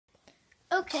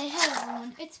Okay, hello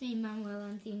everyone, it's me Manuel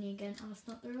Anthony again, Alice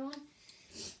Not the Wrong,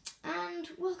 and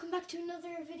welcome back to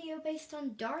another video based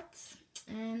on darts.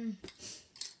 And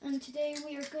today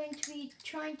we are going to be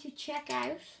trying to check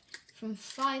out from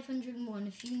 501.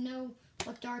 If you know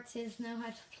what darts is, know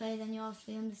how to play, then you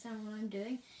obviously understand what I'm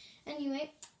doing.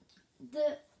 Anyway, do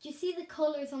you see the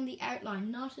colours on the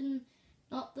outline? Not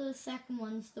the second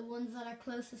ones, the ones that are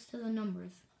closest to the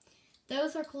numbers.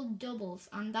 Those are called doubles,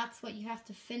 and that's what you have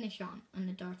to finish on in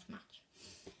a darts match.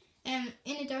 In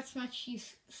a darts match, you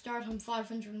start on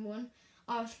 501.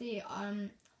 Obviously,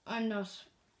 I'm not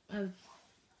a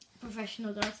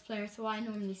professional darts player, so I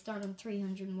normally start on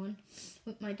 301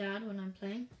 with my dad when I'm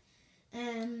playing.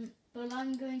 But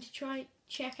I'm going to try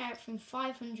check out from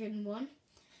 501.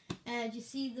 You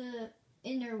see the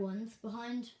inner ones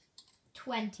behind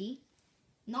 20,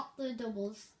 not the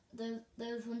doubles.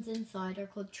 Those ones inside are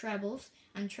called trebles,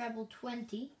 and treble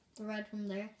 20, the red one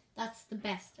there, that's the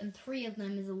best, and 3 of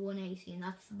them is a 180, and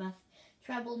that's the best.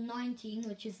 Treble 19,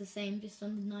 which is the same, just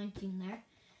on the 19 there.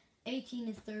 18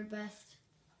 is third best.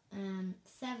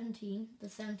 17, the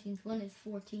 17th one is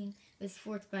 14, is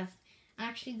fourth best. And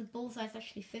actually the bullseye is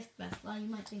actually fifth best. Well, you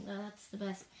might think that that's the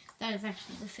best. That is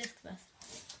actually the fifth best.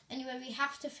 Anyway, we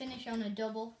have to finish on a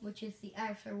double, which is the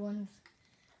outer ones.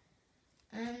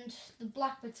 And the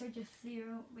black bits are just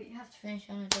 0, but you have to finish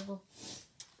on a double.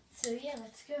 So yeah,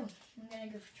 let's go. I'm going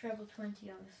to go for treble 20,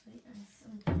 obviously, and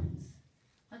sometimes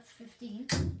that's 15.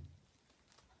 It's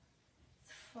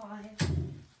 5.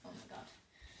 Oh my god.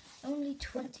 Only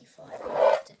 25. I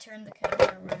have to turn the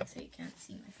camera around so you can't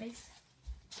see my face.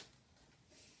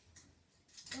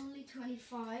 Only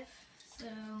 25. So,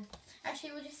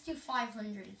 actually we'll just do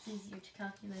 500. It's easier to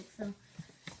calculate. So,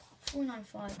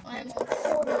 495. I'm on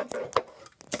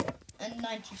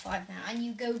 495 now, and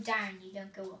you go down, you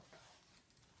don't go up.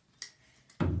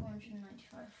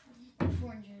 495,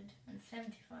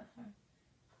 475.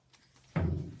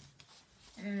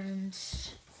 And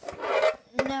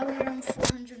now we're on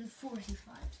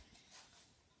 445.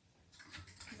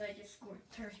 Because I just scored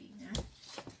 30 now.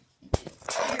 It's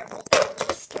terrible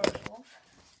to start off.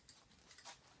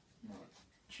 No,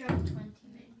 treble 20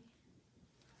 maybe.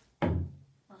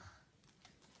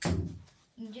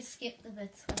 You can just skip the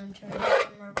bits when I'm turning the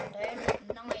camera down.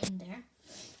 9 there.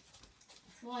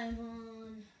 So I'm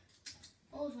on,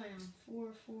 what was I on?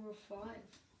 445.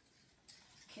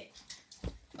 Okay.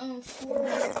 I'm on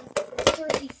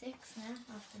 436 now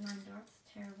after 9 darts.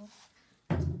 Terrible.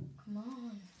 Come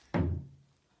on.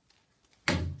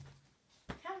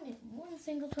 Counting one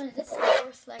single 20. This is the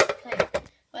worst leg to play.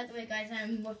 By the way, guys,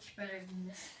 I'm much better than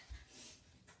this.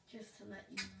 Just to let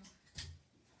you know.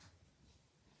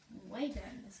 Way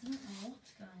down this, I don't know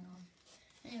what's going on.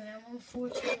 Anyway, I'm on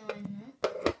 429 now.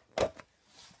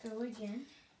 Go again.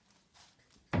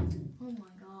 Oh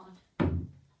my god.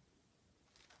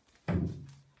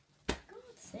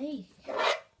 God's sake.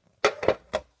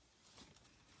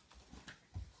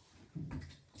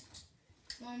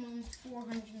 I'm on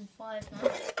 405 now.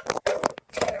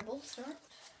 Terrible start.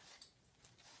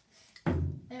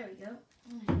 There we go.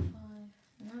 95.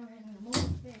 Now we're hitting the more.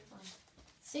 Very fine.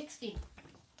 60.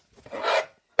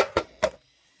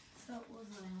 So what was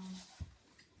I on?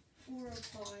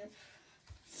 405.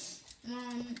 I'm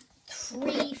on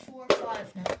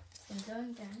 345 now. So I'm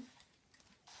going down.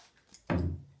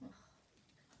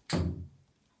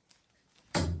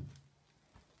 Ugh.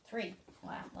 3.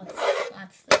 Wow,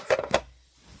 that's this.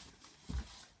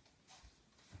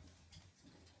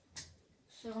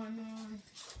 So I'm on,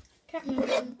 can't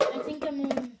remember, I think I'm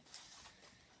on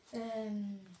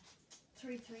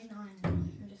 339 now.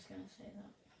 I'm just going to say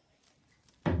that.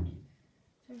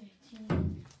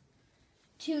 13,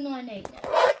 298 now,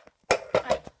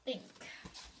 I think.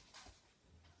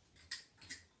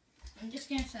 I'm just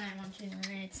going to say I'm on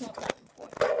 298, it's not that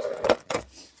important.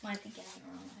 Might be getting it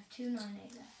wrong. I have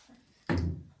 298 left.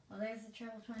 Well, there's the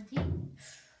treble 20.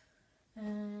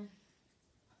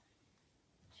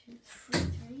 2, 3,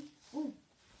 3. Ooh.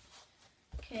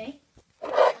 Okay.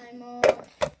 I'm on, that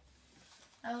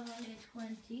was only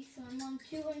 20, so I'm on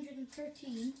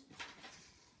 213.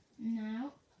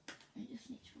 Now, I just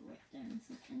need to write down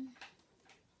something.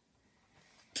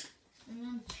 I'm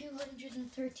on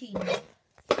 213.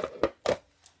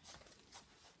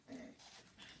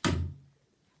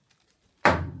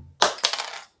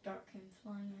 Dart came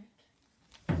flying out.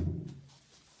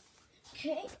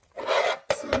 Okay,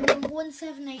 so I'm on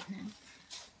 178 now.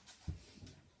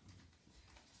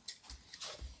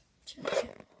 Turn the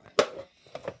camera around.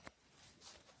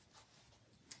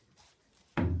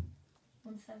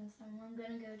 177. I'm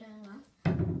gonna go down low.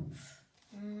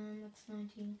 That's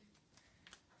 19.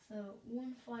 So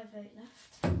 158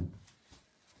 left.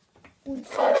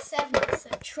 157. So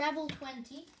treble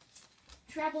 20,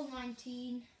 treble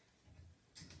 19,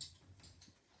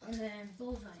 and then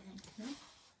bullseye, I think. No?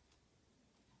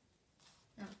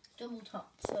 No, double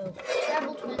top. So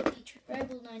treble 20,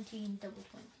 treble 19, double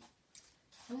 20.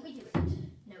 Can we do it?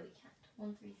 No, we can't.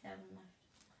 137 left.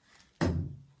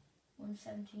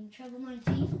 117, treble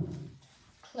 19.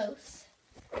 Close.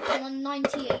 I'm on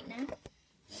 98 now.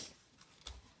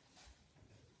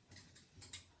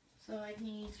 So I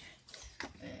need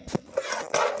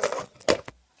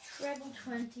treble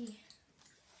 20.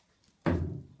 Oh,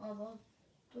 well,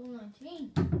 double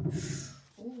 19.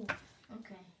 Ooh,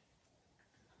 okay.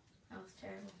 That was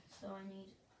terrible. So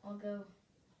I'll go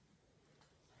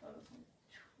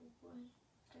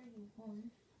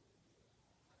 31.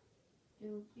 It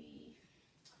will be,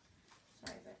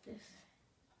 sorry about this.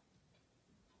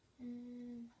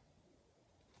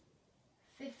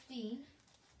 15.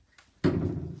 Oh,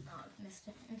 I've missed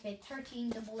it. Okay, 13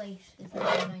 double 8 is the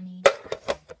one I need.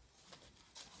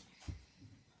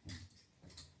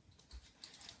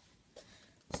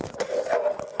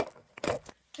 So,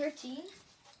 13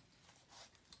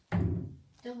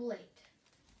 double 8.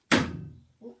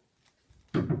 Ooh.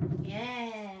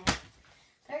 Yeah.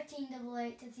 13 double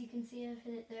 8, as you can see, I've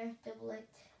hit it there. Double 8.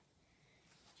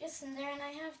 Just in there, and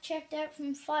I have checked out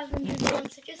from 501,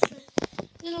 so just a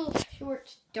little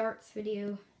short darts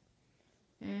video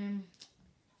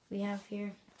we have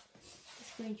here.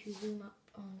 Just going to zoom up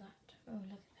on that. Oh,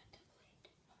 look at that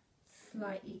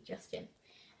double 8. Slightly just in.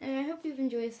 And I hope you've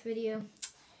enjoyed this video.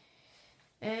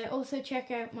 Also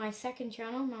check out my second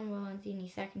channel, Manuel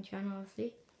Lanzini's second channel,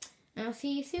 obviously. And I'll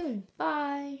see you soon.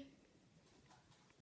 Bye!